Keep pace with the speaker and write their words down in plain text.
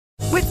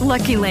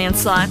Lucky Land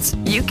Slots,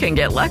 you can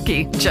get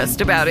lucky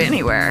just about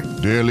anywhere.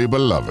 Dearly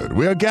beloved,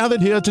 we are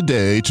gathered here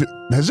today to...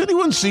 Has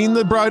anyone seen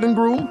the bride and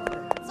groom?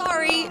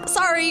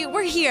 Sorry,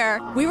 we're here.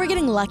 We were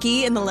getting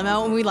lucky in the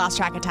limo and we lost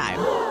track of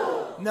time.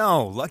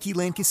 No, Lucky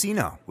Land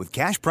Casino, with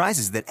cash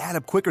prizes that add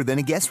up quicker than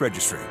a guest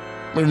registry.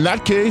 In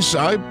that case,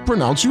 I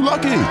pronounce you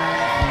lucky.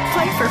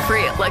 Play for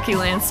free at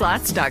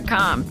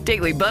LuckyLandSlots.com.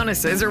 Daily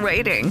bonuses are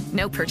waiting.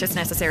 No purchase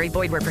necessary.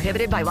 Void where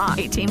prohibited by law.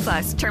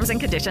 18+. Terms and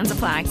conditions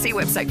apply. See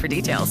website for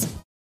details.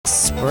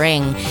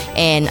 Spring,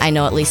 and I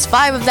know at least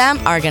 5 of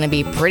them are going to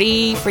be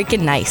pretty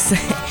freaking nice.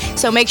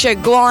 So make sure to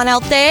go on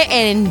out there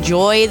and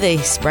enjoy the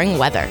spring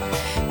weather.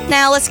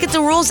 Now let's get the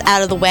rules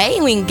out of the way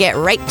and we can get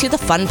right to the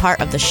fun part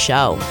of the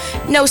show.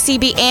 No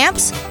CB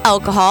amps,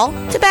 alcohol,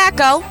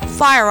 tobacco,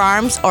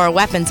 firearms, or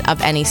weapons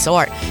of any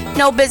sort.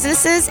 No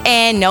businesses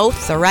and no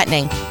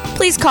threatening.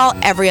 Please call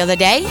every other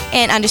day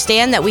and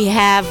understand that we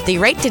have the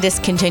right to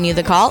discontinue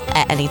the call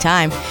at any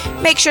time.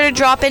 Make sure to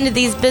drop into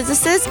these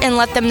businesses and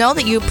let them know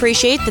that you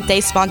appreciate that they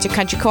sponsor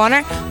Country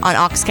Corner on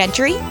Ox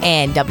Country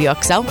and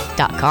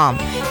WXO.com.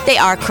 They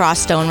are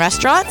Crossstone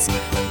Restaurants,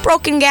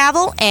 Broken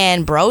Gavel,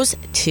 and Bros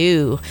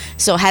 2.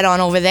 So head on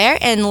over there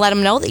and let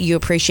them know that you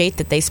appreciate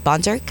that they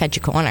sponsor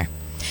Country Corner.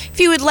 If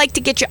you would like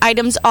to get your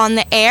items on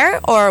the air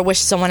or wish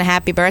someone a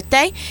happy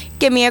birthday,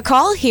 give me a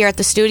call here at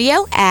the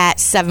studio at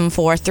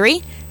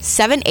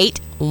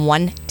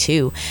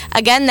 743-7812.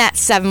 Again, that's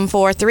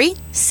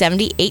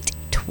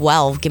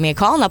 743-7812. Give me a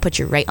call and I'll put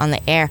you right on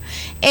the air.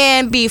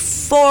 And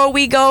before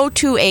we go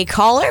to a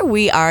caller,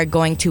 we are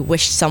going to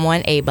wish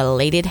someone a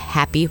belated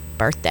happy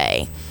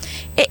birthday.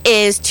 It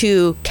is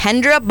to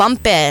Kendra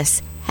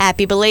Bumpus.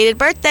 Happy belated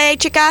birthday,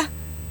 chica.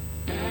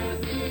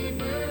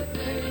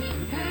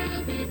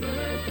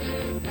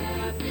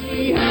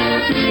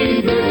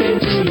 Happy birthday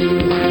to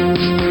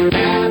you.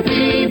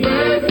 Happy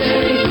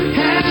birthday,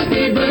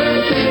 happy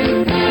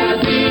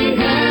birthday,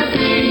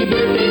 happy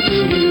birthday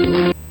to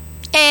you.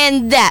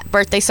 And that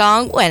birthday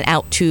song went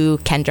out to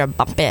Kendra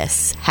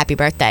Bumpus. Happy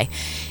birthday.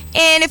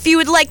 And if you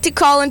would like to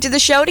call into the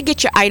show to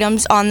get your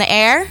items on the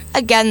air,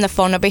 again, the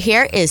phone number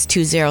here is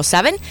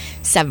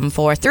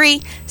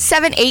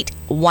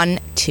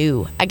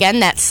 207-743-7812. Again,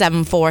 that's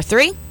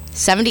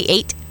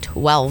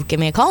 743-7812. Give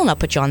me a call and I'll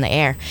put you on the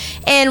air.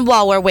 And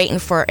while we're waiting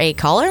for a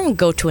caller, we'll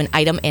go to an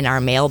item in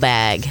our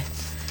mailbag.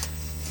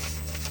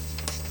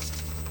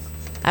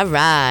 All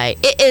right.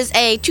 It is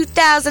a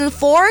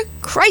 2004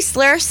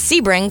 Chrysler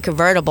Sebring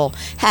convertible.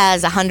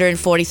 Has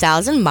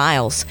 140,000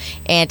 miles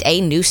and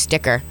a new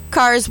sticker.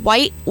 Car is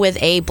white with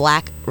a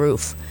black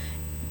roof.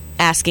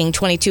 Asking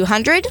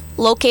 $2,200,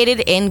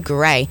 located in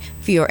gray.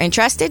 If you're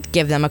interested,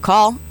 give them a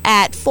call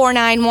at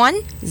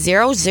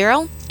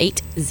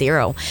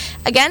 491-0080.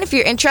 Again, if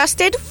you're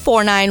interested,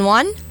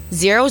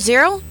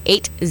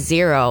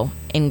 491-0080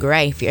 in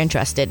gray if you're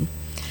interested.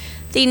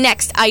 The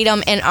next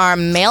item in our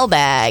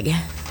mailbag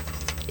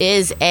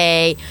is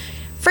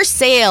for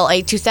sale,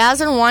 a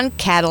 2001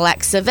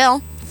 Cadillac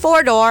Seville,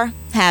 4-door,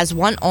 has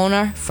one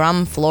owner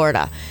from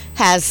Florida.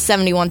 Has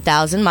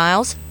 71,000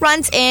 miles,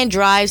 runs and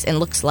drives and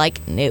looks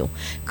like new.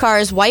 Car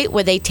is white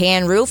with a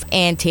tan roof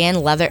and tan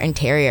leather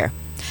interior.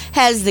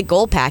 Has the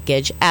gold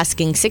package,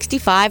 asking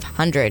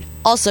 $6,500.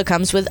 Also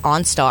comes with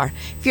OnStar.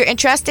 If you're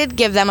interested,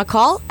 give them a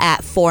call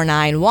at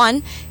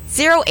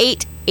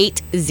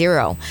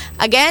 491-0880.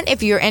 Again,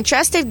 if you're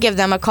interested, give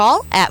them a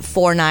call at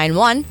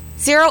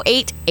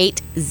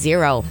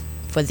 491-0880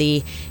 for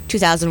the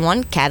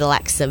 2001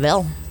 Cadillac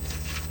Seville.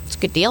 It's a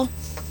good deal.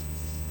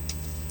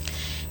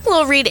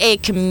 We'll read a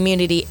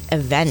community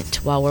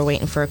event while we're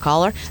waiting for a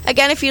caller.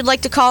 Again, if you'd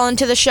like to call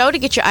into the show to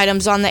get your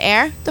items on the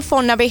air, the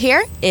phone number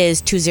here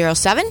is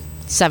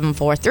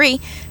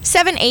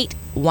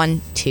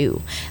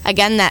 207-743-7812.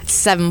 Again, that's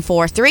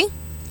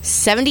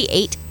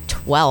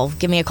 743-7812.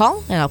 Give me a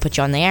call and I'll put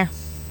you on the air.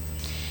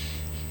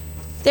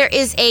 There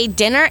is a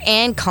dinner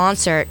and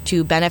concert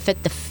to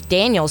benefit the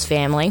Daniels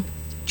family.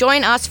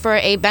 Join us for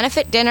a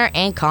benefit dinner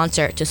and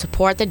concert to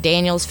support the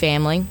Daniels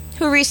family,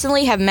 who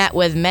recently have met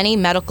with many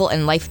medical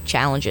and life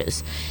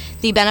challenges.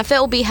 The benefit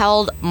will be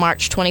held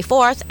March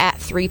 24th at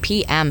 3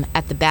 p.m.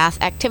 at the Bath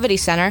Activity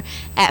Center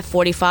at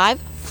 45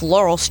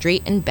 Floral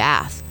Street in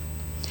Bath.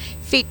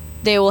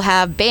 They will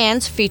have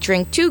bands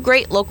featuring 2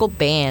 great local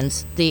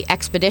bands, The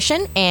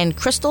Expedition and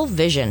Crystal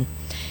Vision.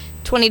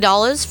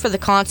 $20 for the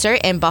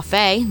concert and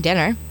buffet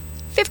dinner.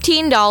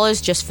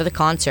 $15 just for the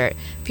concert.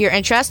 If you're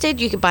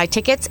interested, you can buy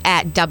tickets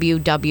at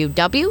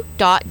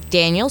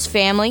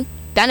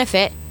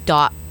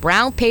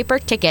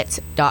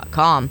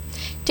www.danielsfamilybenefit.brownpapertickets.com.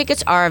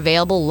 Tickets are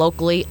available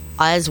locally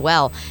as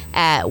well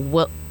at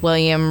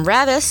William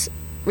Ravis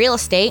Real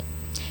Estate,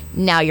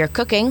 Now You're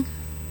Cooking,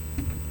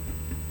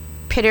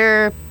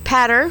 Pitter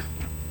Patter,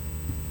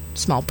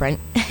 small print,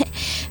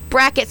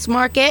 Brackets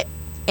Market,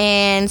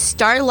 and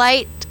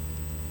Starlight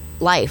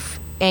Life.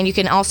 And you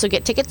can also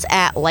get tickets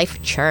at Life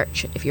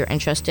Church if you're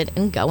interested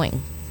in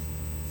going.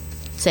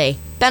 Say,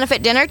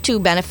 benefit dinner to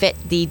benefit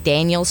the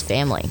Daniels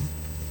family.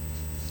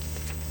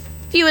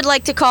 If you would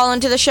like to call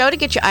into the show to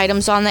get your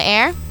items on the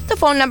air, The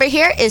phone number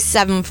here is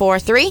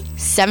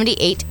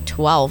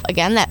 743-7812.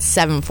 Again, that's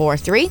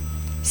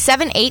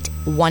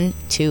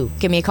 743-7812.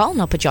 Give me a call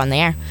and I'll put you on the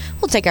air.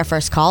 We'll take our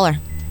first caller.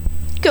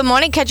 Good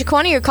morning, Catch a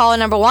Corner. You're caller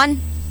number 1.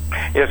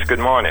 Yes, good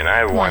morning. I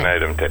have one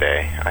item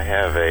today. I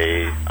have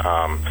a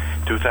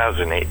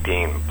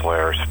 2018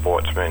 Polaris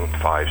Sportsman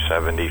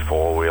 570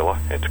 four-wheeler.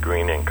 It's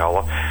green in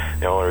color.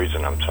 The only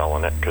reason I'm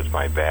selling it because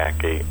my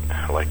back ain't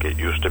like it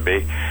used to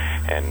be,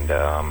 and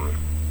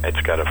it's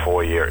got a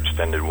 4-year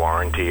extended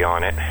warranty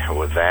on it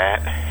with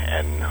that,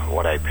 and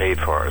what I paid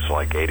for it is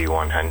like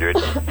 $8,100.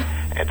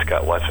 It's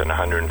got less than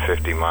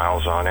 150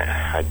 miles on it.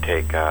 I'd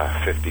take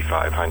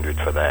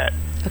 $5,500 for that.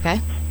 Okay.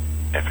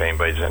 If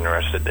anybody's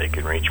interested, they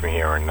can reach me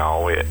here in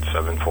Norway at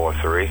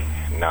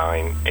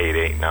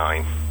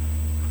 743-9889.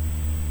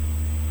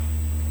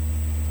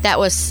 That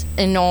was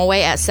in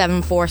Norway at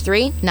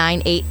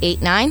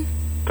 743-9889.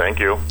 Thank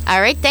you. All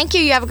right, thank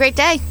you. You have a great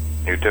day.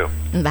 You too.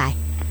 Bye.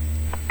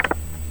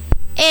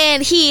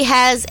 And he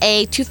has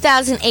a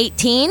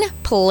 2018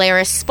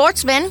 Polaris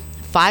Sportsman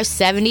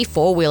 570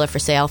 four-wheeler for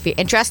sale. If you're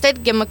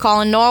interested, give him a call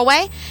in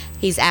Norway.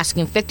 He's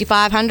asking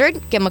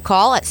 $5,500. Give him a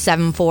call at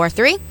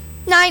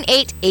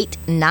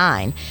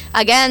 743-9889.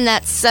 Again,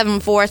 that's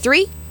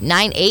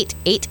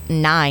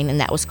 743-9889, and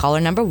that was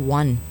caller number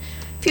 1.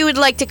 If you would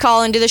like to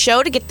call into the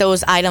show to get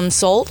those items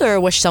sold or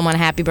wish someone a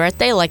happy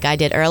birthday like I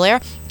did earlier,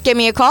 give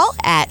me a call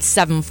at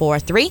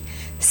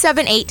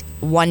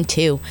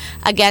 743-7812.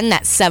 Again,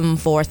 that's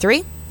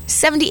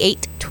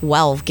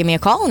 743-7812. Give me a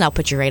call and I'll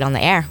put you right on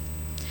the air.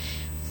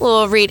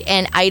 We'll read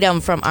an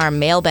item from our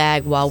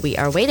mailbag while we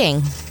are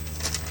waiting.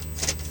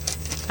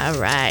 All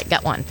right,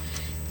 got one.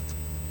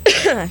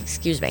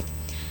 Excuse me.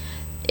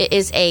 It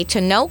is a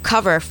tonneau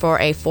cover for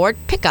a Ford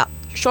pickup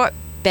short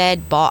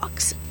bed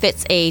box.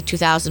 Fits a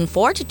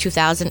 2004 to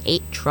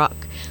 2008 truck.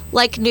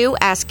 Like new,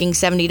 asking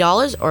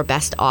 $70 or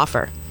best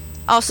offer.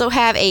 Also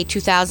have a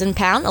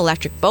 2,000-pound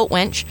electric boat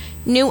winch.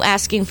 New,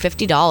 asking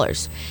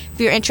 $50. If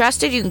you're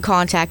interested, you can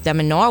contact them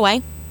in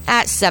Norway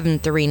at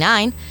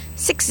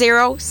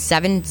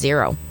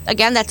 739-6070.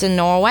 Again, that's in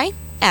Norway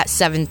at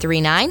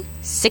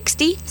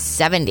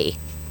 739-6070.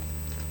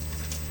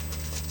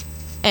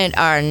 And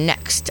our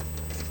next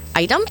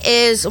item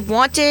is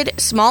wanted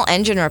small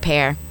engine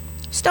repair.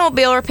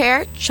 Snowmobile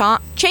repair,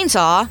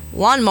 chainsaw,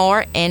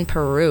 lawnmower in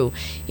Peru.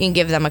 You can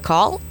give them a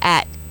call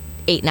at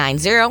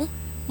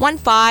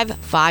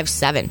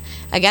 890-1557.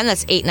 Again,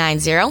 that's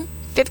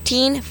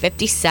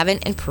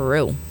 890-1557 in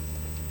Peru.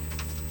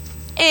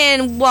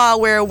 And while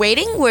we're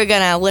waiting, we're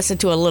going to listen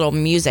to a little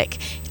music.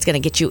 It's going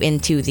to get you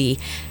into the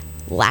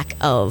lack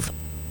of...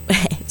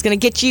 it's going to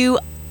get you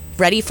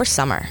ready for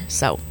summer.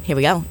 So here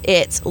we go.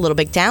 It's Little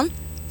Big Town,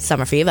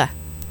 Summer Fever.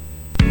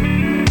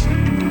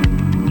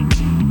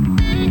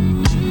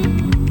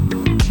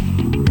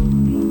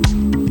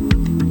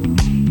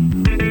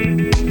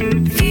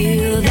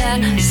 Feel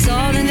that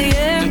salt in the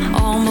air,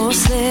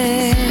 almost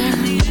there.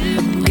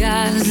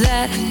 Got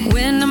that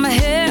wind in my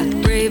hair,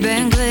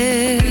 Ray-Ban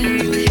glare.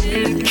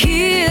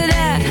 Hear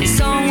that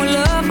song we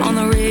love on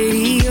the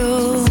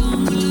radio.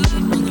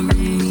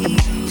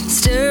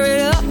 Stir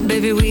it up,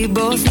 baby, we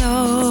both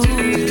know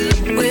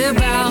we're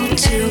about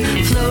to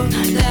float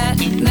that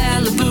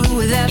Malibu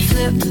with that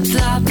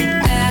flip-flop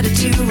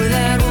attitude, with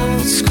that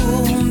old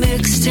school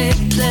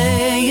mixtape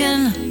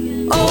playing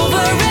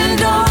over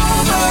and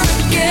over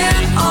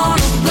again on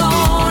a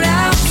blown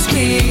out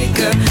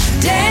speaker.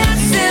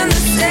 Dance in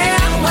the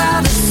sand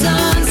while the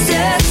sun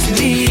sets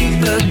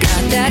deeper.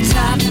 Got that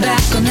top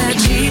back on that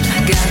Jeep,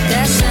 got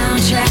that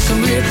soundtrack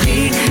on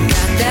repeat.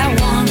 Got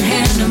that one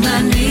hand on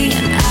my knee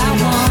and I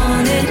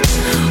want it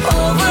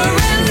over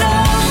and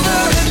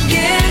over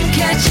again.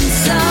 Catching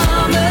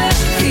summer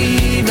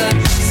fever,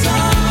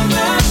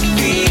 summer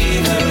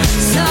fever,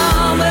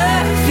 summer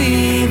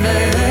fever.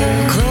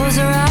 Close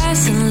your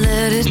eyes and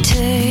let it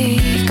take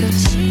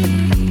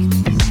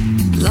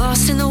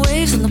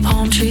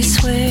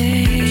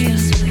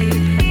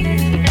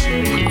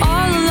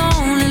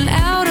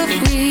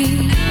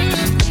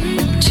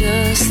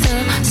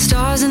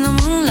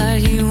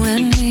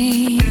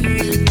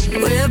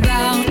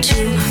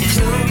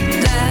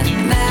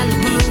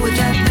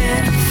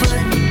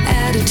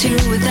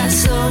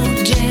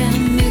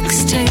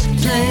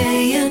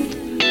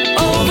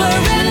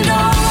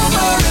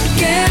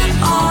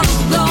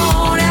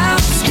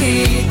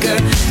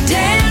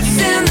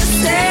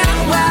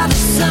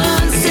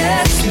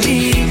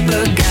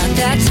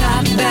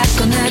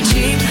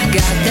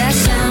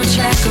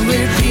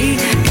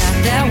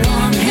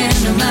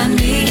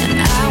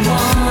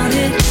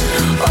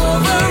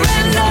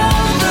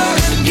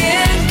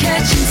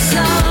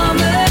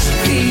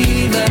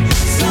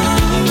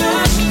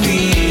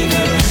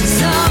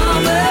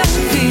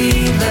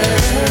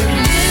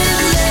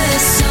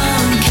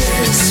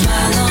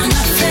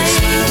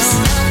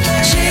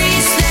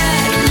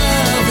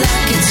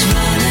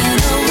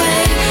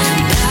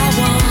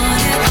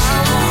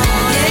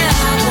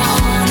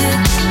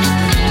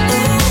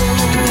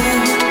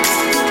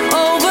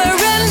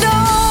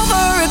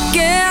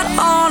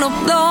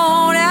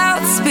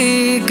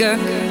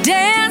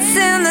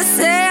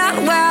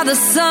the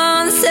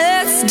sun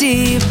sets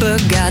deeper.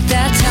 Got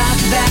that top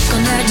back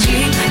on that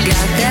Jeep.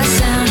 Got that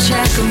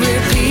soundtrack on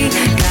repeat.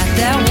 Got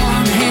that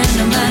one hand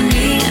on my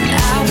knee, and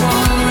I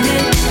want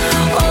it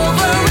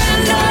over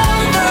and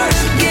over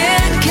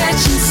again.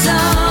 Catching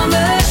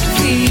summer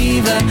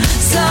fever,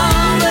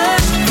 summer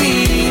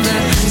fever,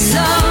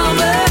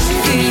 summer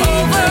fever.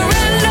 Over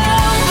and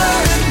over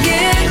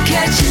again.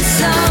 Catching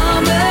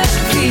summer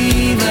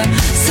fever,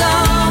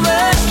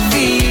 summer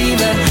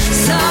fever,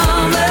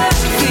 summer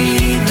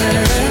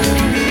fever.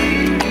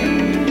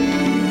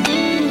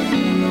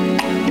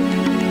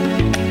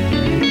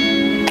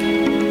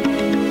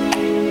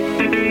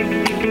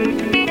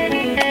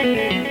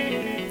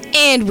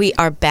 And we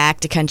are back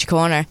to Country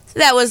Corner.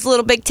 That was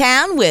Little Big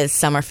Town with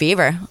Summer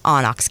Fever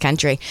on Ox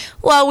Country.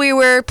 While we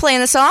were playing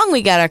the song,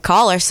 we got a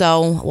caller,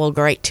 so we'll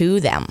go right to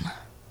them.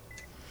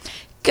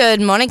 Good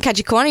morning,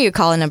 Country Corner. You're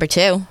calling number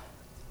 2.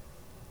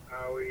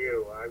 How are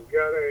you? I've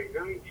got a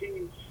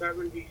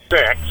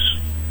 1976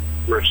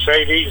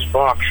 Mercedes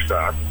box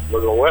truck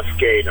with a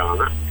liftgate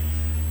on it,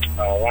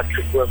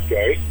 electric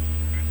liftgate,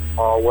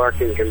 all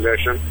working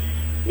condition,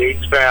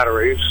 needs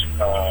batteries.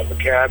 The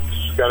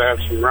cab's got to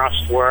have some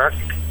rust work,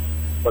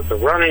 but the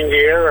running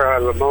gear,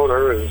 the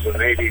motor is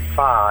an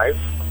 85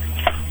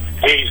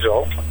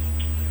 diesel,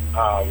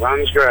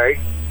 runs great.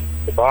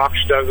 The box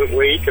doesn't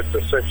leak. It's a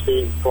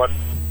 16-foot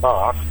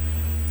box.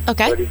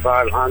 Okay.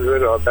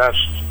 3,500 or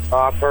best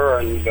offer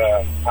and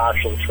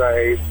partial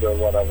trades or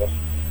whatever.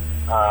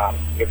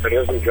 If it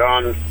isn't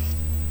gone,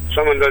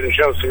 someone doesn't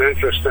show some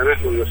interest in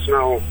it when the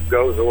snow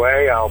goes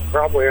away, I'll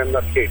probably end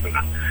up keeping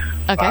it.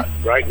 Okay. But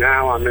right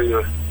now, I'm in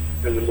the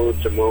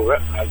mood to move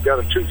it. I've got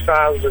a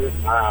 2000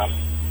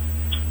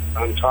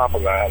 on top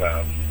of that,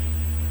 a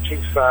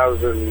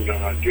 2000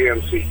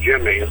 GMC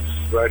Jimmy. It's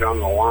right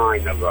on the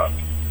line of a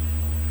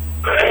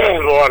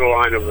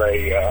borderline of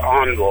a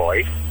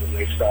Envoy.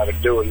 They started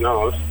doing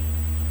those.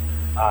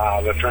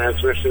 The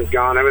transmission's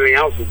gone. Everything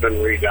else has been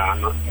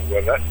redone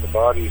with it. The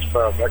body's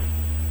perfect,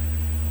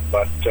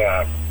 but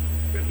it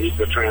needs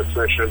the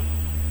transmission.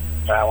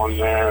 That one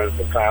there is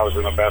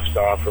 1,000 of best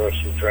offer,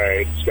 some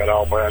trade. It's got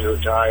all brand new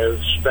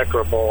tires,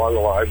 stickerable.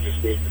 Otherwise,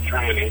 just needs the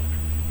training.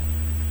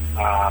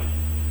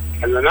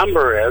 And the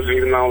number is,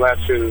 even though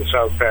that's in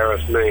South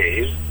Paris,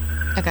 Maine.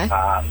 Okay.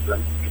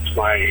 It's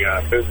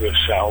my business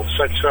cell,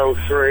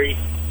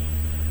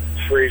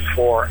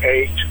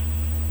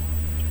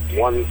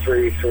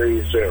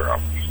 603-348-1330.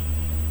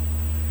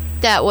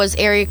 That was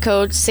area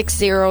code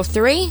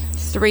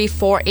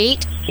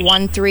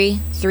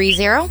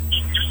 603-348-1330.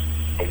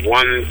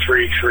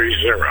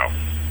 1330.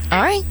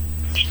 All right.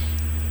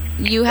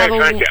 You have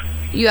thank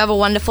you have a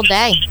wonderful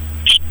day.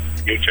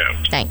 You too.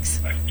 Thanks.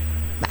 Bye.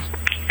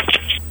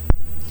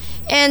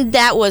 And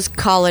that was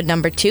caller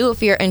number 2.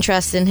 If you're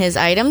interested in his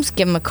items,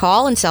 give him a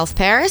call in South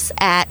Paris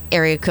at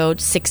area code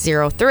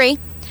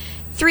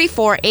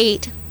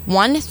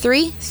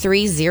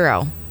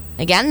 603-348-1330.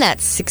 Again,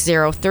 that's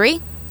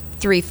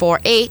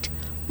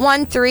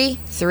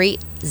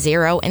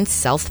 603-348-1330 in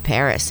South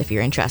Paris if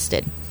you're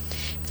interested.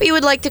 If you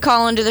would like to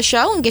call into the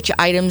show and get your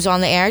items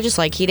on the air just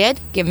like he did,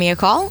 give me a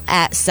call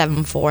at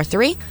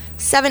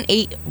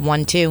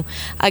 743-7812.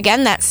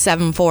 Again, that's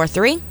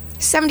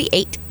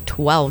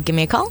 743-7812. Give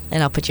me a call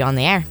and I'll put you on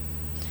the air.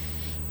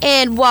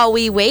 And while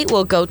we wait,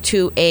 we'll go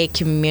to a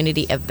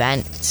community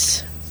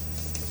event.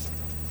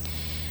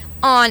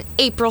 On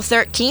April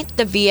 13th,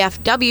 the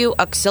VFW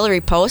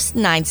Auxiliary Post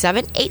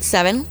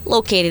 9787,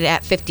 located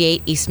at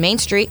 58 East Main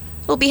Street,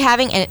 will be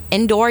having an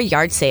indoor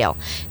yard sale.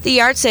 The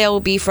yard sale will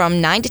be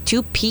from 9 to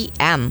 2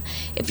 p.m.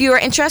 If you are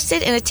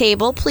interested in a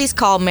table, please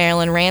call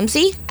Marilyn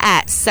Ramsey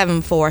at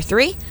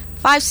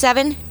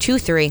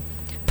 743-5723.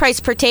 Price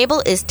per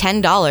table is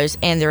 $10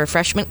 and the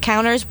refreshment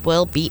counters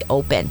will be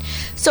open.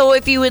 So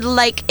if you would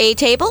like a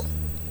table,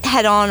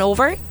 head on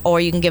over, or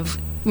you can give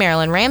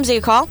Marilyn Ramsey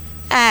a call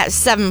at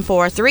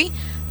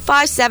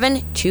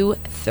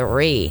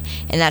 743-5723.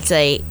 And that's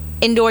a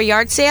indoor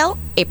yard sale,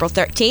 April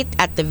 13th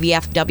at the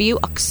VFW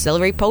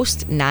Auxiliary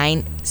Post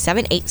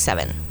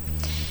 9787.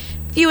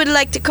 If you would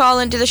like to call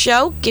into the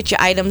show, get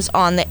your items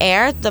on the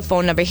air, the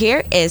phone number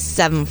here is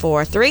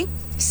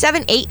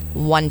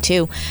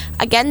 743-7812.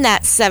 Again,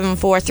 that's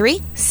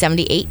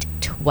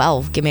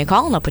 743-7812. Give me a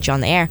call and I'll put you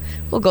on the air.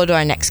 We'll go to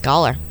our next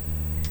caller.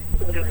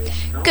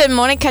 Good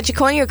morning, Country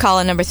Corner. You're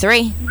calling number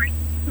 3.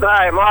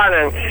 Hi,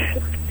 morning.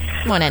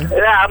 Morning.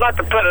 Yeah, I'd like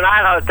to put an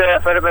eye out there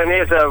if anybody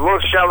needs a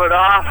roof shoveled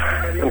off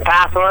and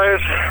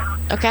pathways.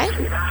 Okay.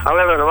 I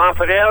live in the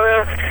Rumford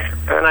area,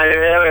 and I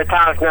area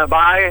towns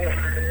nearby,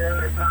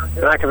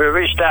 and I can be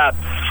reached at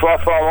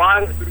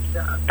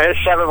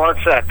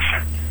 441-8716.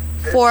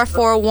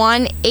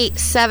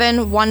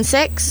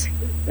 441-8716?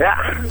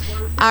 Yeah.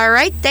 All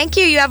right. Thank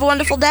you. You have a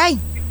wonderful day.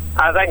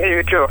 Thank you.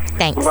 You too.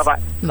 Thanks.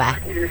 Bye-bye. Bye.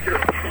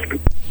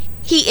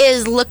 He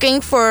is looking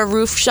for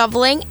roof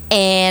shoveling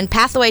and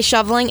pathway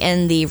shoveling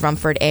in the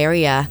Rumford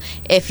area.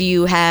 If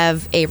you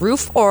have a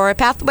roof or a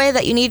pathway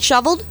that you need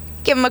shoveled,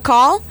 give him a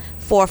call,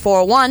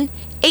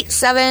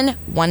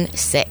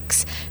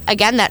 441-8716.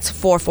 Again, that's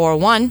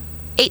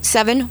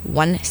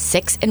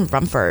 8716 in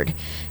Rumford.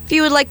 If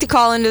you would like to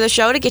call into the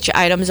show to get your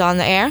items on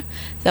the air,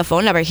 the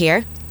phone number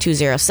here,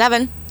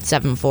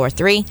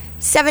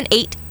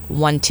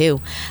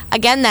 207-743-7812.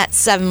 Again,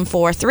 that's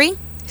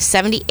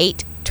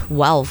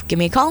 743-7812. Give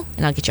me a call,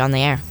 and I'll get you on the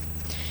air.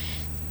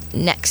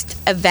 Next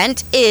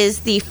event is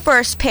the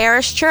First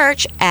Parish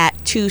Church at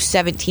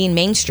 217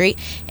 Main Street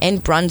in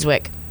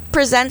Brunswick.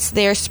 Presents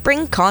their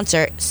spring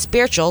concert,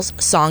 Spirituals,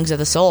 Songs of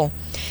the Soul,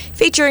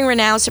 featuring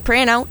renowned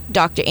soprano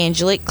Dr.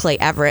 Angelique Clay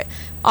Everett,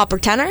 opera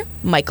tenor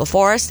Michael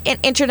Forrest, and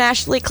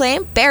internationally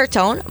acclaimed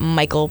baritone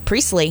Michael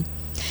Priestley.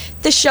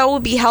 The show will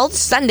be held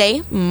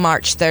Sunday,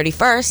 March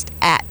 31st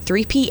at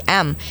 3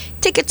 p.m.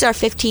 Tickets are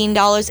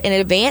 $15 in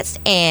advance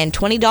and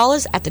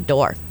 $20 at the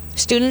door.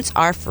 Students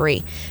are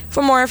free.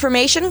 For more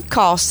information,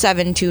 call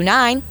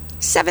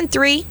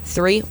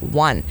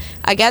 729-7331.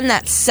 Again,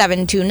 that's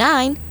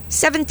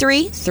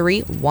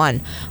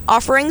 729-7331.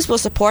 Offerings will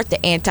support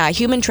the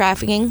anti-human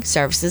trafficking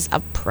services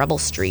of Preble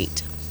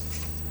Street.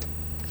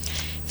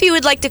 If you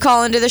would like to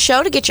call into the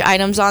show to get your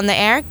items on the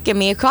air, give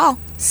me a call,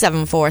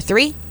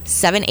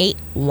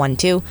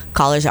 743-7812.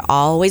 Callers are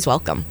always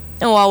welcome.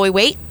 And while we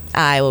wait,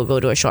 I will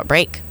go to a short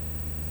break.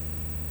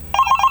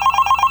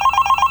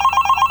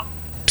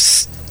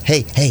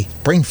 Hey,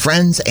 bring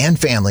friends and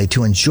family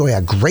to enjoy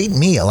a great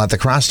meal at the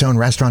Crosstone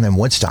Restaurant in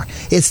Woodstock.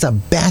 It's the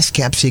best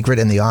kept secret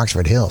in the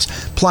Oxford Hills.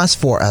 Plus,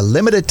 for a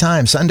limited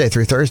time, Sunday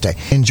through Thursday,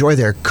 enjoy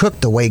their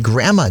Cook the Way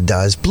Grandma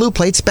Does Blue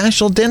Plate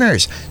Special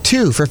Dinners,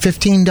 2 for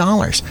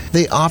 $15.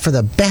 They offer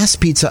the best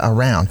pizza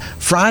around.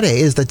 Friday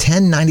is the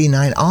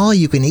 $10.99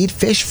 all-you-can-eat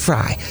fish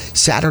fry.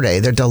 Saturday,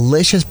 their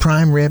delicious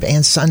prime rib,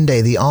 and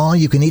Sunday, the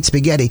all-you-can-eat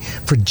spaghetti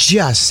for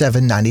just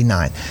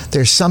 $7.99.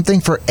 There's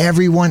something for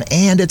everyone,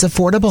 and it's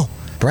affordable.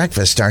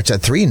 Breakfast starts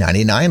at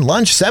 $3.99,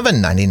 lunch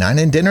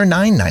 $7.99, and dinner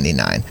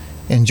 $9.99.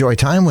 Enjoy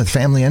time with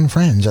family and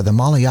friends at the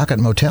Mollyoccat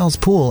Motel's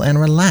pool and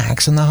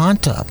relax in the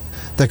hot tub.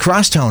 The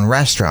Crosstone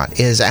Restaurant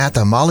is at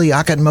the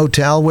Mollyoccat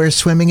Motel, where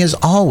swimming is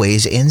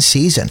always in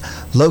season.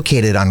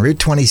 Located on Route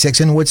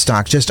 26 in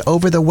Woodstock, just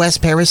over the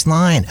West Paris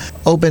line.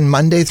 Open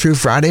Monday through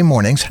Friday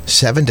mornings,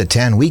 7 to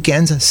 10,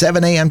 weekends,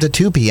 7 a.m. to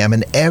 2 p.m.,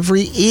 and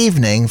every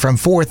evening from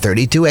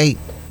 4:30 to 8.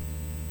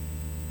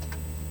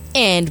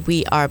 And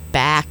we are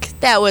back.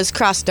 That was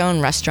Crosstone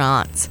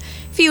Restaurants.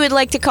 If you would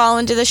like to call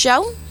into the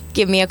show,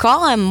 give me a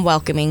call. I'm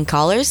welcoming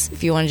callers.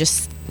 If you want to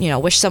just,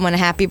 wish someone a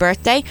happy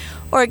birthday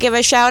or give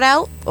a shout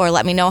out or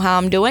let me know how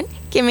I'm doing,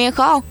 give me a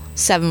call.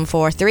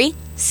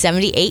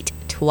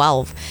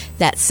 743-7812.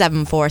 That's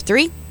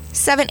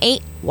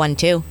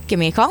 743-7812. Give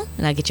me a call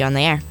and I'll get you on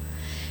the air.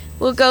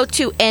 We'll go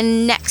to a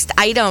next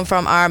item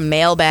from our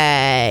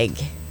mailbag.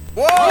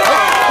 Whoa!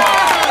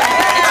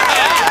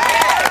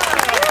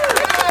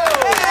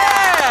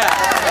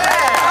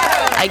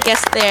 I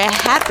guess they're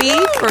happy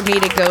for me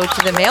to go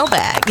to the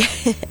mailbag.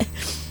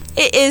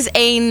 It is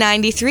a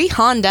 93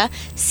 Honda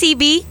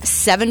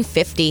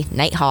CB750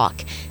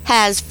 Nighthawk.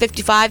 Has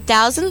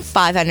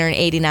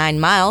 55,589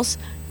 miles,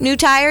 new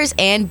tires,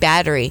 and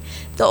battery.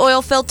 The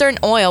oil filter and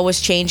oil was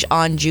changed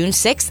on June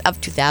 6th of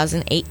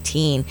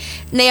 2018.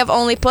 And they have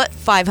only put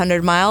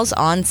 500 miles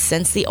on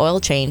since the oil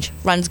change.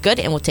 Runs good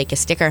and will take a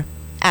sticker.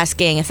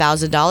 Asking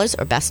 $1,000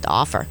 or best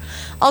offer.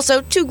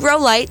 Also, 2 grow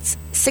lights,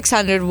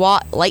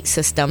 600-watt light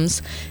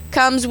systems.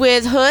 Comes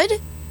with hood,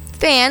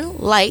 fan,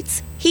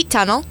 lights, heat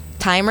tunnel,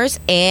 timers,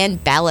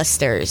 and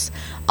ballisters.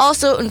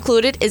 Also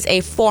included is a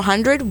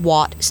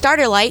 400-watt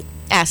starter light.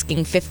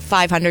 Asking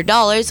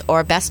 $500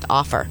 or best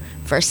offer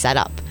for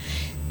setup.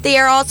 They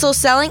are also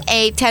selling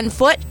a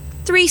 10-foot,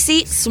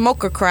 3-seat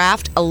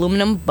Smokercraft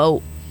aluminum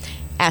boat.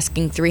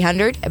 Asking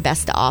 $300, a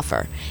best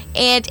offer.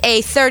 And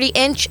a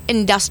 30-inch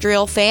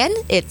industrial fan.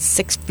 It's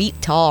 6 feet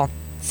tall.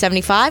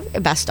 $75, a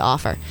best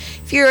offer.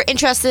 If you're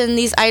interested in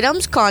these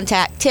items,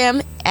 contact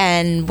Tim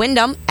and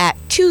Wyndham at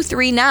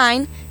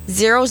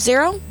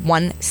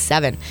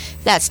 239-0017.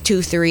 That's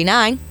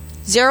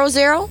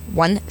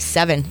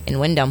 239-0017 in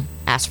Wyndham.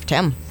 Ask for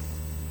Tim.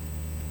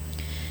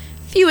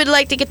 If you would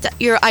like to get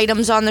your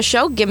items on the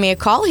show, give me a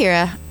call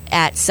here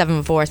at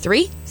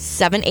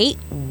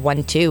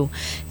 743-7812.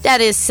 That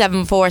is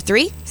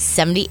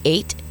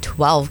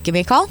 743-7812. Give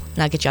me a call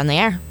and I'll get you on the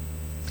air.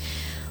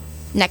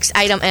 Next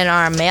item in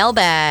our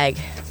mailbag.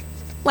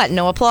 What,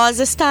 no applause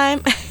this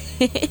time?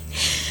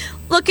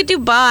 Look at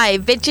Dubai.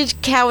 Vintage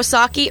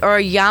Kawasaki or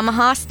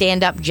Yamaha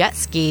stand-up jet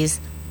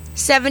skis.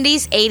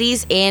 70s,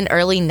 80s, and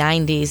early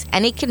 90s.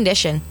 Any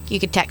condition.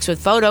 You can text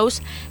with photos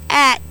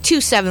at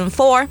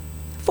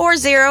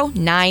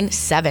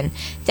 274-4097.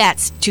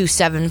 That's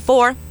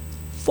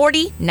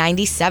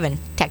 274-4097.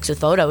 Text with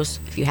photos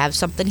if you have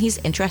something he's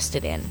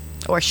interested in.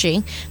 Or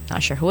she.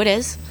 Not sure who it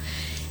is.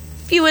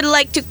 If you would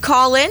like to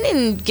call in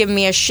and give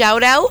me a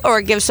shout out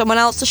or give someone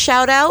else a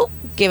shout out,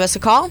 give us a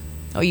call.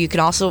 Or you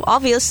can also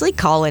obviously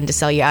call in to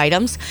sell your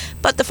items.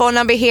 But the phone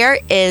number here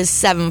is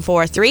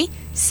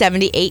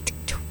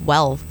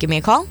 743-7812. Give me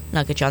a call and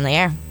I'll get you on the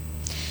air.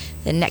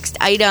 The next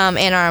item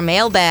in our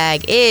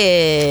mailbag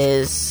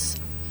is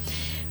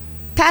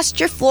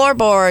Pasture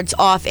floorboards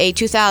off a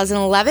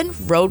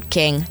 2011 Road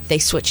King. They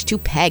switched to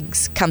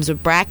pegs. Comes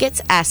with brackets,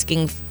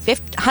 asking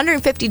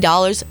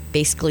 $150,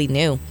 basically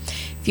new.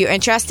 If you're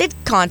interested,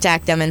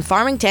 contact them in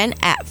Farmington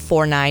at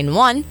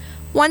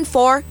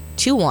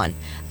 491-1421.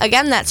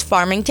 Again, that's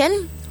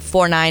Farmington,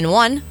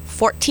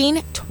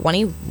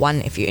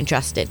 491-1421 if you're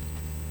interested.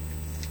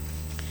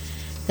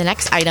 The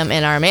next item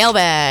in our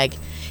mailbag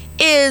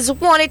is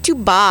wanted to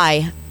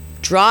buy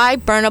dry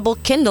burnable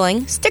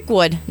kindling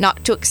stickwood,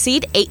 not to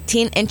exceed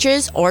 18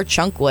 inches or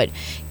chunk wood.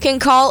 Can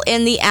call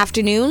in the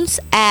afternoons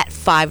at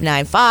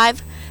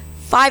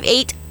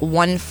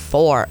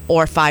 595-5814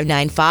 or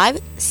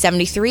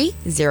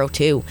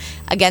 595-7302.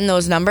 Again,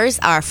 those numbers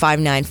are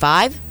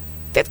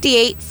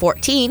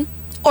 595-5814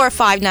 or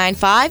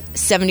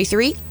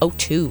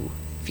 595-7302.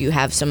 If you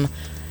have some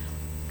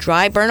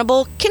dry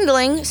burnable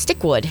kindling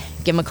stickwood,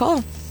 give them a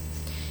call.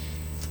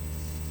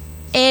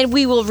 And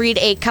we will read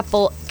a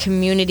couple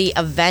community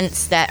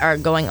events that are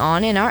going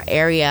on in our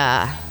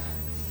area.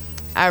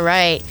 All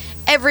right.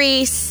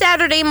 Every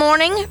Saturday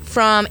morning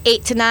from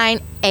 8 to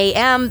 9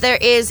 a.m., there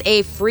is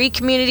a free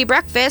community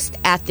breakfast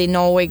at the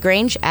Norway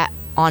Grange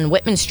on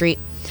Whitman Street,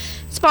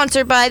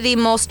 sponsored by the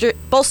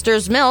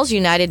Bolsters Mills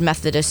United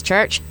Methodist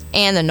Church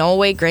and the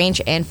Norway Grange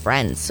and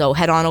Friends. So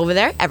head on over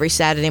there every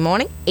Saturday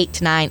morning, 8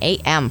 to 9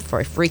 a.m. for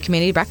a free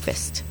community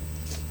breakfast.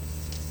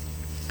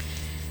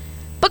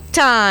 Book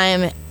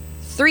time,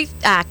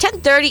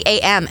 10:30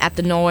 a.m. at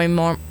the Norway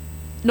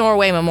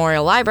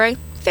Memorial Library.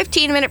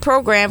 15-minute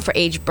program for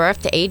age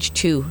birth to age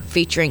 2,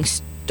 featuring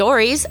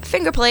stories,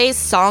 finger plays,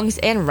 songs,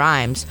 and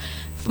rhymes.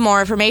 For more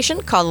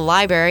information, call the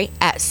library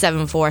at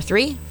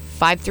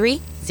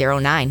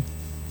 743-5309.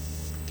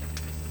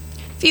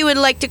 If you would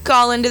like to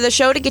call into the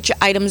show to get your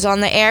items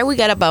on the air, we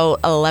got about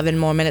 11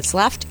 more minutes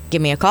left.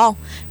 Give me a call.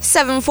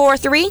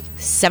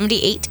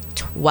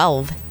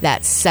 743-7812.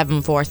 That's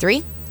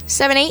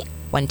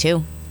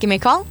 743-7812. Give me a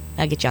call.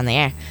 I'll get you on the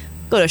air.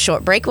 Go to a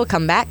short break. We'll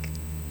come back.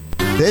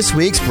 This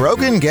week's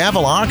Broken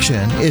Gavel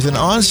Auction is an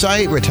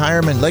on-site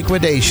retirement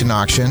liquidation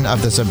auction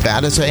of the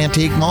Sabattis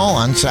Antique Mall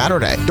on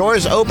Saturday.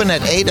 Doors open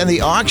at 8 and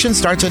the auction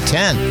starts at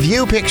 10.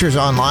 View pictures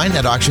online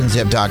at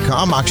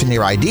auctionzip.com,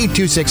 auctioneer ID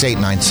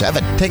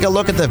 26897. Take a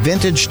look at the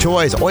vintage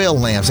toys, oil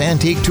lamps,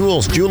 antique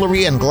tools,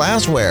 jewelry, and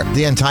glassware.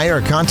 The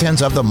entire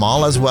contents of the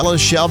mall, as well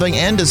as shelving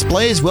and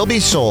displays, will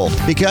be sold.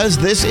 Because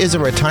this is a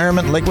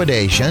retirement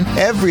liquidation,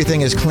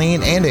 everything is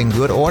clean and in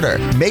good order.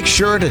 Make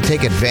sure to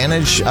take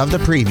advantage of the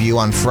preview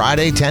on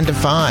Friday, 10 to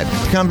 5.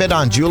 Come bid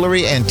on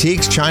jewelry,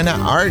 antiques, china,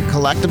 art,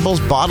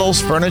 collectibles,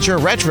 bottles, furniture,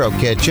 retro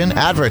kitchen,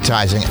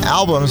 advertising,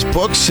 albums,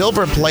 books,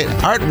 silver plate,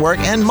 artwork,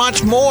 and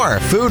much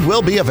more. Food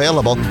will be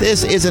available.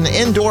 This is an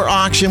indoor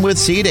auction with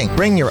seating.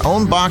 Bring your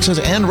own boxes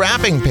and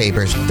wrapping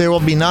papers. There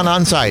will be none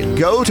on site.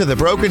 Go to the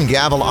Broken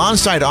Gavel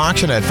on-site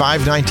auction at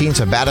 519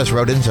 Sabattis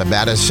Road in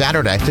Sabattis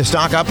Saturday to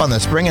stock up on the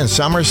spring and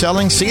summer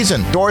selling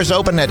season. Doors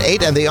open at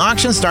 8 and the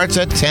auction starts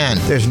at 10.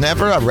 There's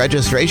never a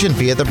registration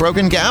fee at the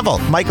Broken Gavel.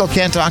 Michael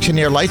Kent,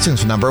 auctioneer,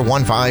 license number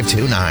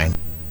 1529.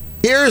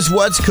 Here's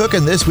what's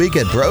cooking this week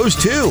at Bros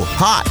 2.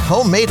 Hot,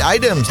 homemade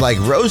items like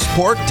roast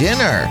pork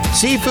dinner,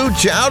 seafood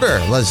chowder,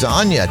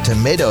 lasagna,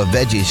 tomato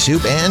veggie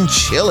soup, and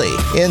chili.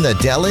 In the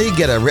deli,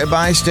 get a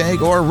ribeye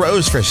steak or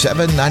roast for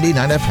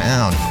 $7.99 a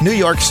pound. New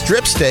York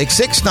strip steak,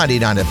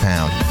 $6.99 a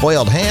pound.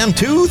 Boiled ham,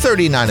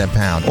 $2.39 a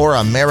pound. Or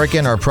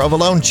American or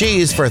provolone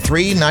cheese for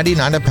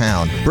 $3.99 a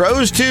pound.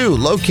 Bros 2,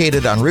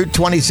 located on Route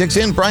 26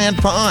 in Bryant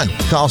Pond.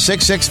 Call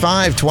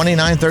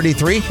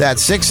 665-2933.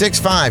 That's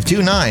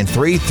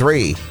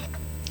 665-2933.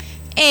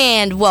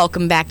 And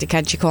welcome back to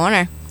Country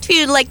Corner. If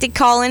you'd like to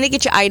call in to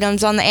get your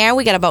items on the air,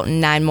 we got about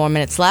 9 more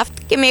minutes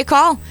left. Give me a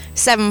call,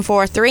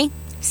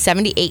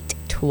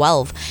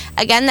 743-7812.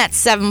 Again,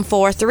 that's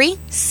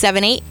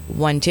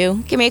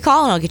 743-7812. Give me a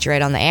call and I'll get you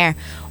right on the air.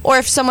 Or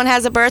if someone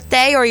has a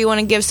birthday or you want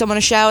to give someone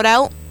a shout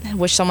out,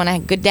 wish someone a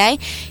good day,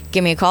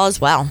 give me a call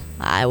as well.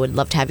 I would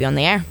love to have you on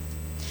the air.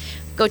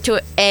 Go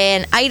to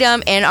an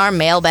item in our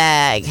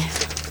mailbag.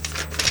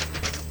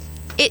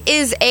 It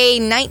is a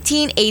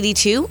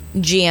 1982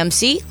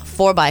 GMC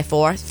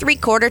 4x4,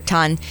 3/4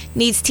 ton.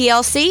 Needs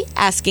TLC,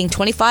 asking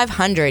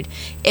 $2,500.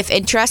 If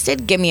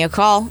interested, give me a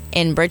call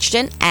in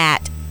Bridgeton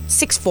at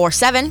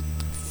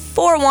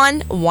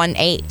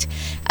 647-4118.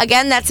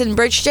 Again, that's in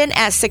Bridgeton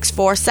at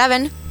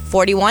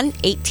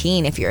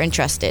 647-4118 if you're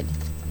interested.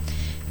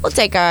 We'll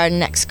take our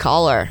next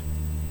caller.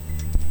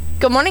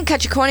 Good morning,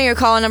 Country Corner. You're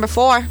caller number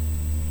 4.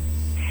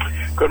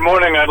 Good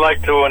morning. I'd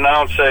like to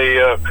announce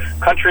a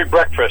country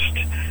breakfast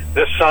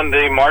this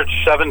Sunday, March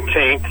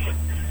 17th,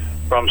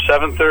 from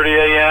 7:30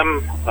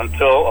 a.m.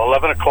 until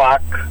 11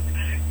 o'clock.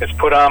 It's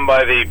put on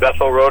by the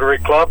Bethel Rotary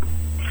Club.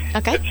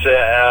 Okay. It's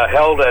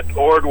held at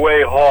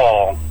Ordway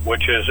Hall,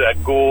 which is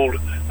at Gould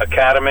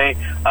Academy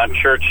on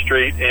Church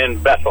Street in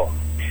Bethel.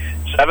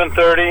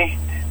 7:30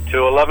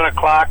 to 11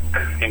 o'clock,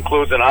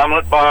 includes an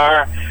omelet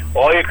bar,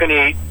 all you can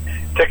eat.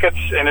 Tickets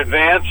in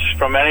advance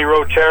from any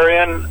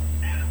Rotarian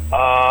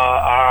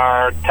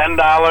are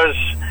 $10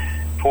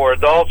 for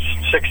adults,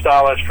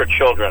 $6 for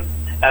children.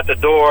 At the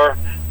door,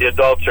 The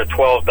adults are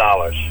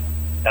 $12.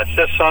 That's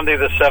this Sunday,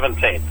 the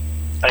 17th.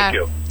 Thank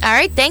you. All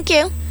right, thank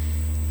you.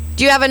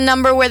 Do you have a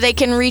number where they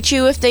can reach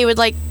you if they would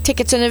like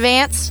tickets in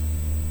advance?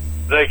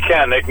 They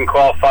can. They can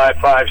call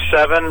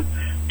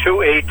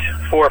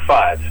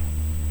 557-2845.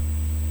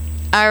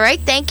 All right,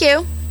 thank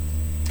you.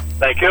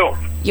 Thank you.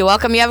 You're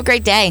welcome. You have a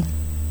great day.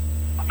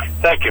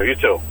 Thank you. You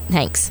too.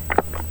 Thanks.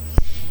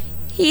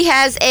 He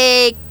has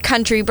a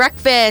country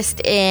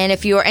breakfast, and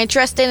if you are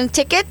interested in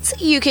tickets,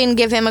 you can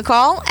give him a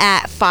call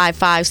at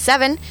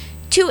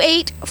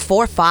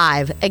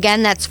 557-2845.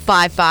 Again, that's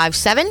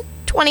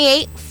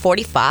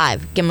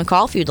 557-2845. Give him a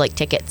call if you'd like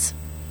tickets.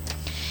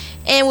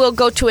 And we'll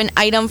go to an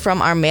item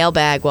from our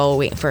mailbag while we're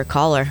waiting for a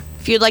caller.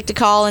 If you'd like to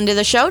call into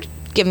the show,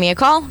 give me a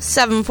call,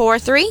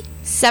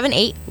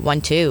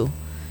 743-7812.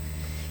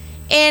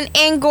 And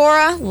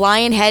Angora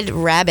Lionhead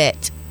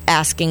Rabbit,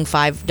 asking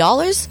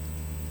 $5.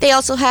 They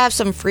also have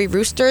some free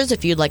roosters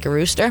if you'd like a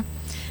rooster.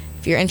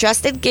 If you're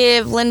interested,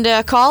 give Linda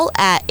a call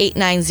at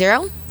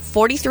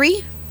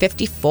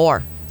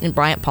 890-4354 in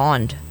Bryant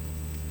Pond.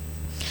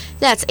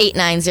 That's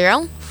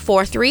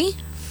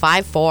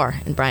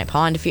 890-4354 in Bryant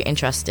Pond if you're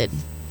interested.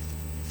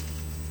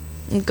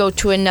 And go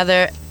to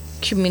another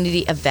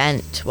community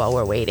event while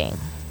we're waiting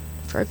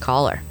for a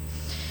caller.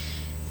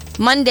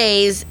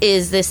 Mondays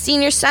is the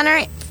Senior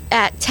Center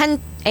at 10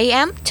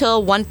 a.m.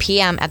 till 1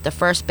 p.m. at the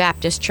First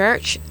Baptist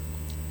Church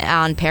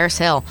on Paris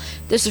Hill.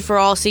 This is for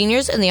all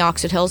seniors in the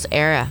Oxford Hills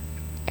area.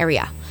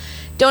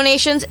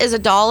 Donations is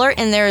 $1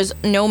 and there is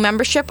no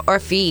membership or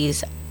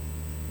fees.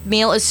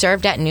 Meal is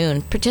served at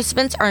noon.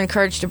 Participants are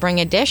encouraged to bring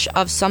a dish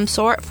of some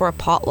sort for a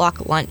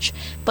potluck lunch,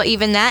 but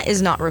even that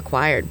is not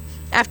required.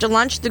 After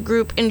lunch, the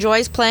group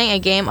enjoys playing a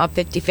game of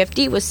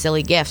 50-50 with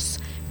silly gifts.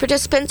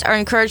 Participants are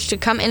encouraged to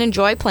come and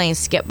enjoy playing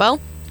skip-bo,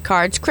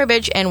 cards,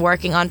 cribbage, and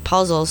working on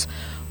puzzles,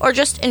 or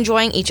just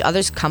enjoying each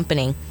other's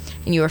company.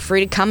 And you are free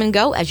to come and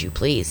go as you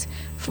please.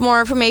 For more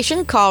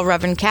information, call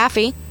Reverend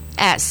Caffey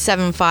at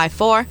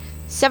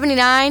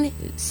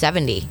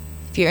 754-7970.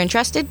 If you're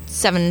interested,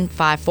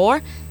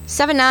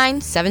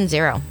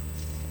 754-7970.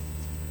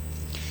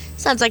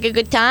 Sounds like a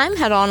good time.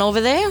 Head on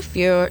over there if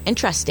you're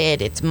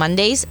interested. It's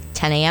Mondays,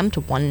 10 a.m.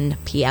 to 1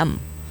 p.m.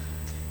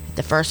 at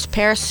the First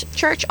Paris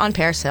Church on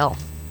Paris Hill.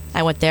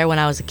 I went there when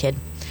I was a kid.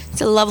 It's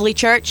a lovely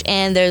church,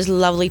 and there's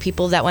lovely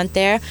people that went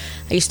there.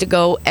 I used to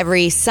go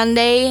every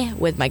Sunday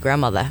with my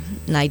grandmother,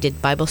 and I did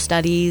Bible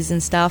studies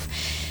and stuff.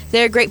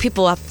 They're great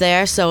people up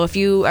there, so if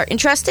you are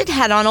interested,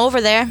 head on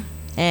over there,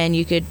 and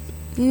you could,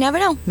 you never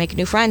know, make a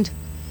new friend.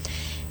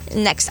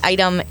 Next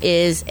item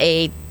is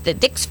the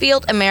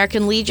Dixfield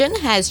American Legion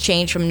has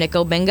changed from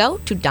Nickel Bingo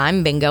to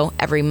Dime Bingo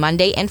every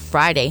Monday and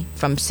Friday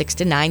from 6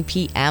 to 9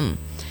 p.m.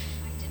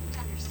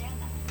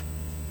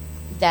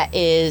 That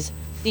is...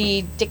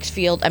 The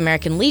Dixfield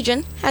American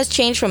Legion has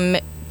changed from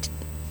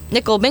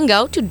Nickel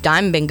Bingo to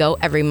Dime Bingo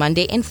every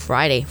Monday and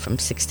Friday from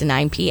 6 to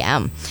 9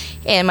 p.m.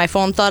 And my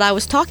phone thought I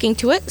was talking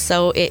to it,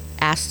 so it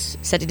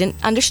said it didn't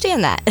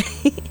understand that.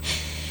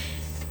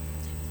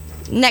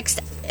 Next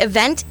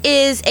event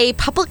is a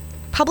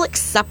public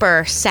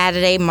supper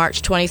Saturday,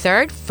 March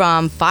 23rd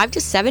from 5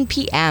 to 7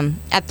 p.m.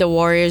 at the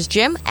Warriors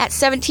Gym at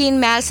 17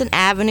 Madison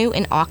Avenue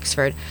in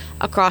Oxford,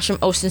 across from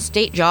Ocean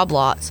State Job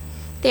Lots.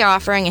 They are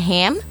offering a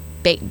ham,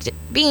 baked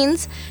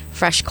beans,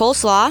 fresh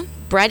coleslaw,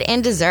 bread,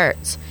 and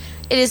desserts.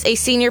 It is a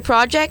senior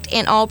project,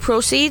 and all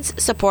proceeds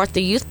support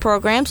the youth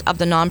programs of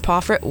the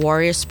nonprofit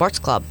Warriors Sports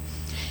Club.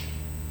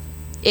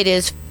 It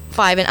is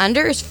 5 and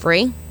under is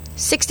free,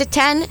 6 to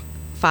 10,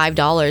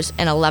 $5,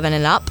 and 11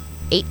 and up,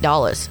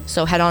 $8.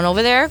 So head on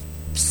over there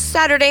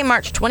Saturday,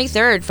 March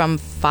 23rd from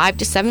 5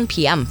 to 7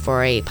 p.m.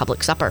 for a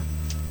public supper.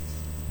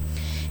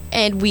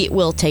 And we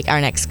will take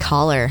our next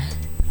caller.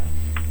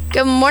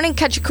 Good morning,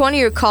 Country Corner.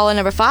 You're caller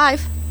number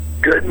 5.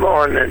 Good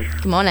morning.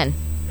 Good morning.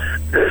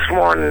 This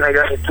morning I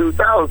got a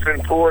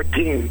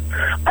 2014.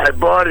 I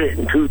bought it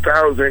in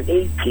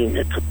 2018.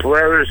 It's a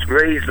Polaris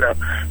RZR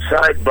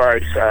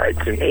side-by-side.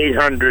 It's an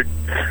 800,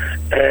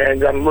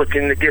 and I'm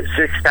looking to get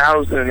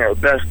 $6,000 or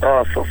best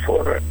offer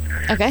for it.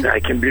 Okay. And I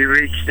can be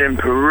reached in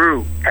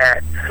Peru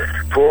at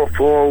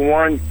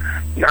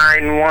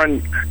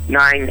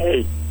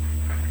 441-9198.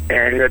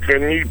 And if they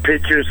need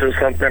pictures or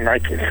something, I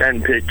can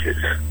send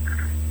pictures.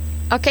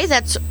 Okay,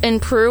 that's in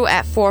Peru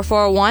at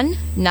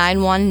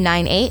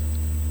 441-9198.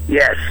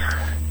 Yes.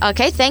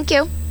 Okay, thank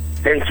you.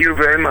 Thank you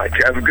very much.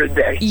 Have a good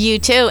day. You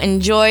too.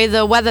 Enjoy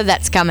the weather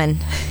that's coming.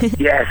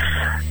 Yes.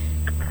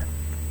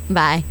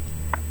 Bye.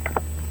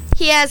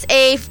 He has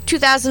a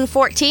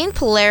 2014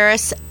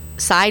 Polaris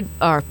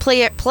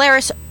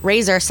Polaris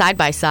RZR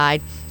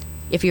side-by-side.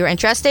 If you're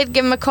interested,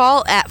 give him a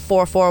call at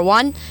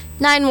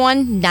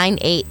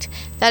 441-9198.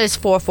 That is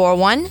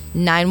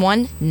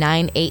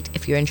 441-9198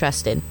 if you're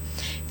interested.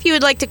 If you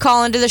would like to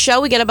call into the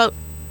show, we got about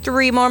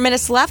 3 more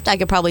minutes left. I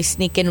could probably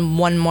sneak in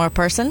one more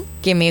person.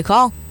 Give me a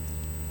call.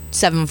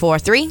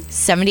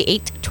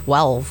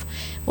 743-7812.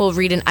 We'll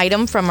read an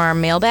item from our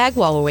mailbag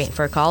while we're waiting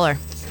for a caller.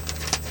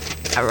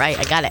 All right,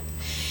 I got it.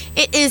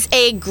 It is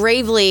a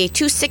Gravely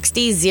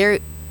 260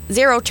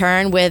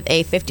 zero-turn with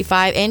a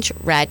 55-inch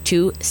Rad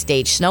 2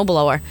 stage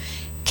snowblower.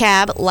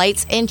 Cab,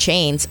 lights, and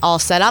chains all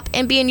set up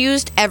and being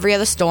used every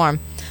other storm.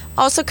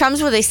 Also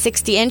comes with a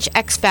 60-inch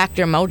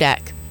X-Factor mow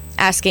deck.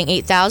 Asking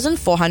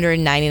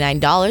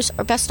 $8,499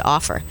 or best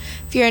offer.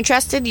 If you're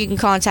interested, you can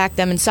contact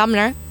them in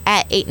Sumner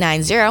at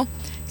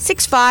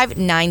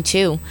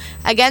 890-6592.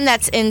 Again,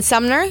 that's in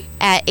Sumner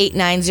at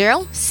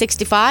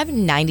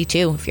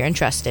 890-6592 if you're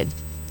interested.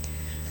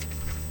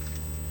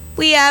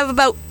 We have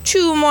about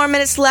 2 more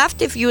minutes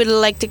left. If you would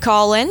like to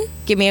call in,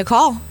 give me a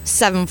call,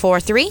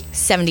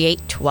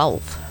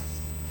 743-7812.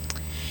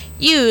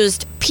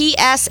 Used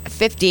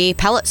PS50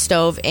 pellet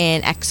stove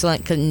in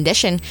excellent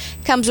condition.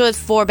 Comes with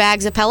 4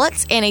 bags of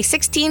pellets and a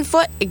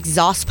 16-foot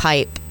exhaust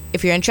pipe.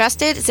 If you're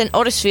interested, it's in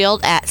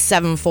Otisfield at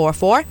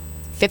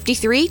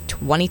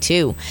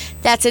 744-5322.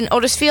 That's in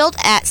Otisfield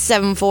at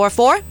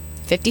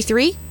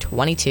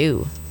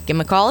 744-5322. Give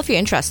them a call if you're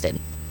interested.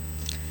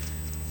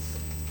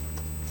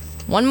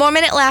 1 more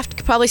minute left.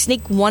 Could probably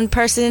sneak one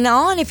person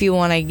on if you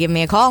want to give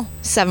me a call.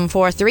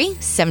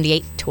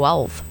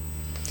 743-7812.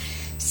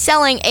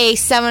 Selling a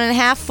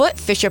 7.5-foot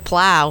Fisher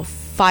plow.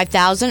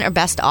 $5,000 or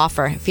best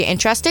offer. If you're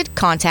interested,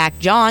 contact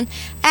John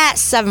at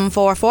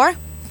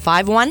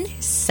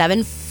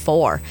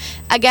 744-5174.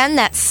 Again,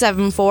 that's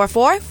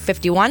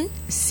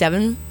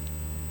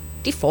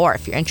 744-5174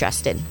 if you're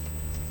interested.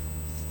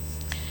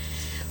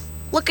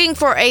 Looking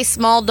for a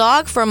small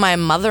dog for my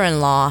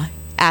mother-in-law.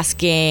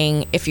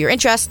 Asking if you're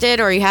interested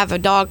or you have a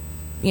dog,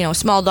 a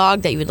small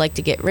dog that you would like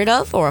to get rid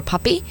of or a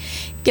puppy.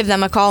 Give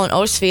them a call in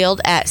Otisfield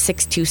at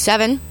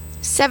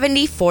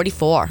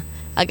 627-7044.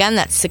 Again,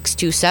 that's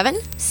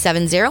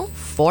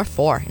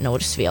 627-7044 in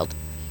Otisfield.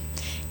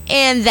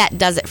 And that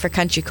does it for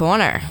Country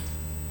Corner.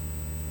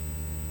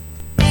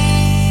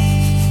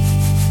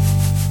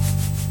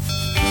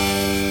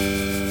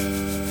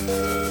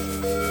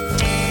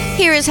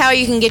 Here is how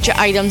you can get your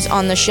items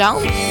on the show.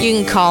 You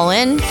can call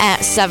in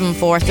at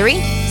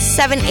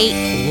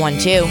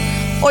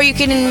 743-7812. Or you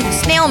can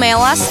snail mail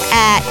us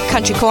at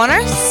Country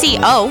Corner,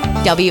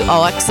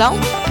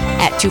 COWOXO,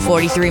 at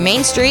 243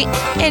 Main Street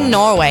in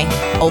Norway,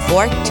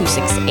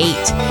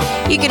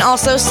 04268. You can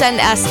also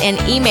send us an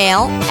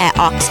email at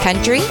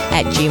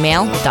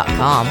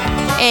oxcountry@gmail.com.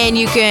 And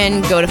you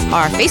can go to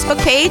our Facebook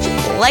page,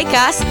 like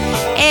us,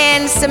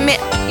 and submit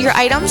your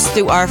items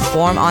through our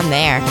form on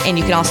there. And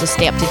you can also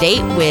stay up to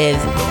date with,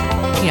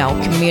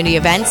 community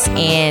events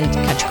and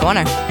Country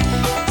Corner.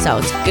 So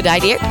it's a good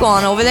idea. Go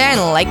on over there and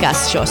like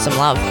us. Show us some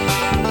love.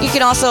 You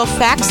can also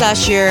fax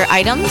us your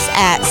items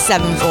at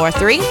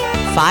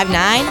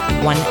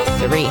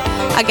 743-5913.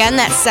 Again,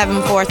 that's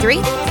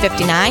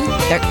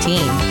 743-5913.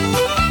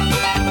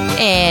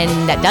 And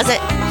that does it.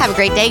 Have a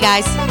great day,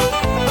 guys.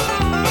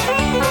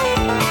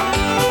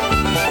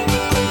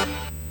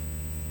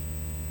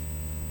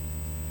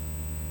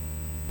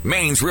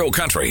 Maine's Real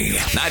Country,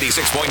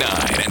 96.9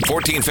 and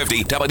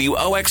 1450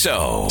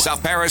 WOXO,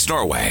 South Paris,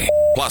 Norway,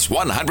 plus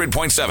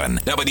 100.7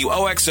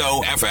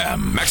 WOXO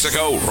FM,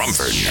 Mexico,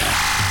 Rumford.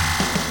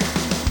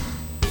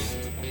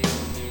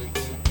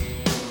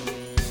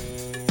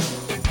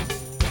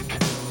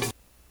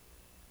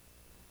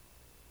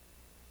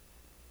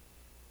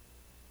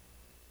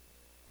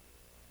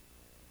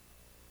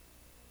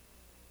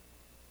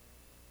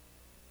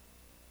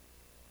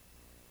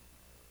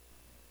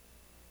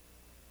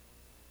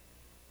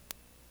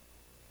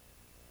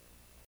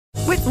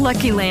 With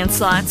Lucky Land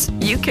Slots,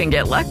 you can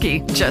get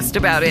lucky just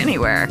about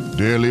anywhere.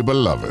 Dearly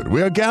beloved,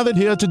 we are gathered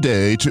here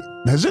today to...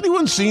 Has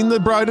anyone seen the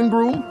bride and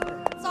groom?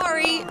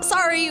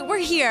 Sorry, we're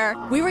here.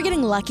 We were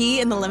getting lucky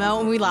in the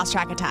limo and we lost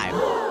track of time.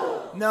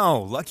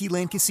 No, Lucky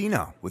Land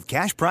Casino, with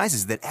cash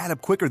prizes that add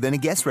up quicker than a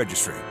guest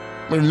registry.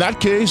 In that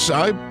case,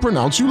 I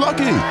pronounce you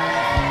lucky.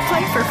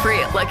 Play for free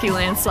at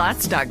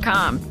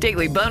LuckyLandSlots.com.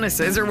 Daily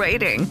bonuses are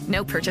waiting.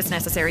 No purchase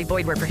necessary.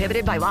 Void where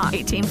prohibited by law.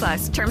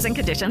 18+. Terms and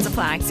conditions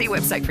apply. See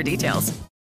website for details.